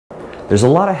There's a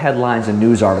lot of headlines and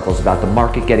news articles about the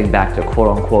market getting back to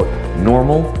quote-unquote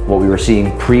normal, what we were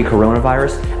seeing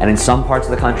pre-coronavirus, and in some parts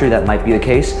of the country that might be the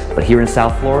case, but here in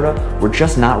South Florida, we're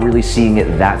just not really seeing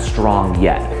it that strong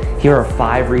yet. Here are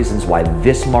 5 reasons why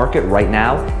this market right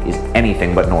now is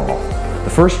anything but normal. The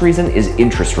first reason is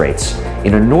interest rates.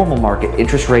 In a normal market,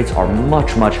 interest rates are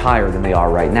much, much higher than they are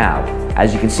right now.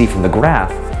 As you can see from the graph,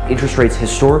 interest rates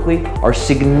historically are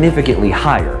significantly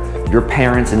higher. Your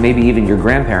parents and maybe even your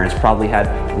grandparents probably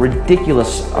had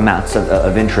ridiculous amounts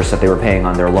of interest that they were paying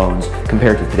on their loans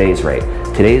compared to today's rate.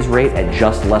 Today's rate at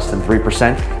just less than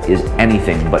 3% is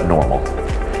anything but normal.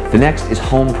 The next is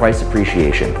home price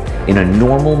appreciation. In a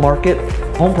normal market,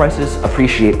 home prices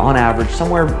appreciate on average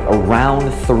somewhere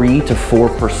around 3 to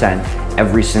 4%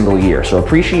 every single year. So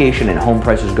appreciation in home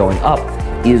prices going up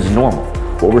is normal.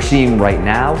 What we're seeing right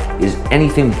now is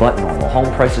anything but normal.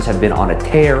 Home prices have been on a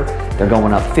tear. They're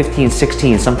going up 15,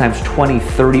 16, sometimes 20,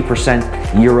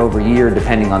 30% year over year,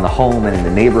 depending on the home and in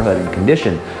the neighborhood and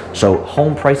condition. So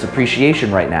home price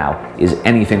appreciation right now is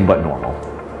anything but normal.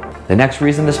 The next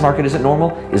reason this market isn't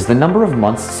normal is the number of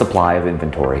months supply of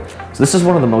inventory. So this is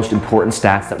one of the most important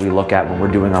stats that we look at when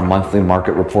we're doing our monthly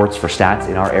market reports for stats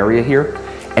in our area here.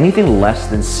 Anything less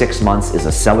than 6 months is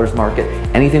a seller's market.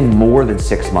 Anything more than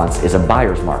 6 months is a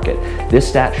buyer's market. This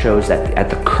stat shows that at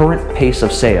the current pace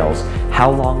of sales,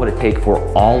 how long would it take for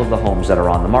all of the homes that are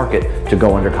on the market to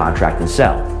go under contract and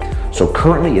sell? So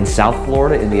currently in South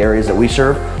Florida, in the areas that we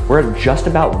serve, we're at just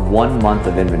about 1 month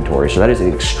of inventory. So that is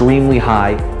an extremely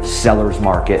high seller's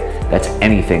market. That's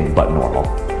anything but normal.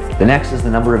 The next is the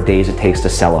number of days it takes to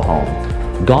sell a home.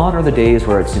 Gone are the days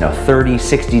where it's 30,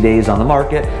 60 days on the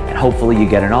market and hopefully you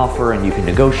get an offer and you can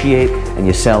negotiate and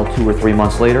you sell 2 or 3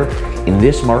 months later. In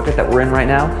this market that we're in right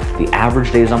now, the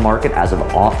average days on market as of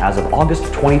August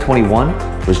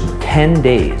 2021 was 10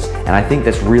 days. And I think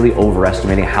that's really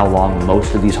overestimating how long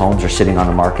most of these homes are sitting on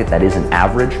the market. That is an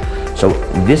average. So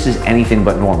this is anything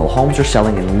but normal. Homes are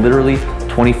selling in literally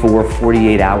 24,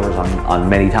 48 hours on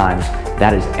many times.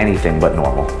 That is anything but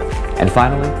normal. And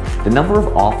finally, the number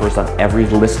of offers on every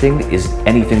listing is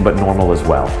anything but normal as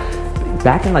well.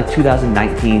 Back in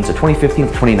 2019, so 2015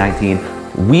 to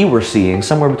 2019, we were seeing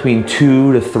somewhere between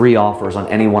 2 to 3 offers on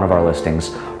any one of our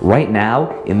listings. Right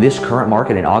now, in this current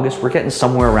market in August, we're getting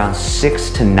somewhere around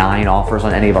 6 to 9 offers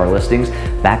on any of our listings.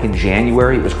 Back in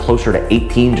January, it was closer to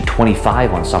 18 to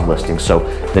 25 on some listings. So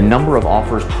the number of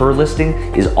offers per listing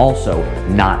is also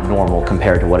not normal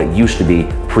compared to what it used to be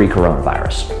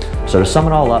pre-coronavirus. So to sum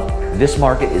it all up, this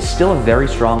market is still a very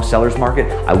strong seller's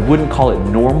market. I wouldn't call it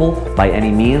normal by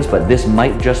any means, but this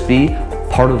might just be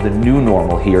part of the new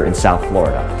normal here in South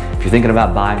Florida. If you're thinking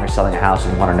about buying or selling a house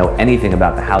and want to know anything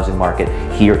about the housing market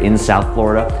here in South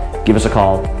Florida, give us a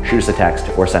call, shoot us a text,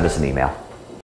 or send us an email.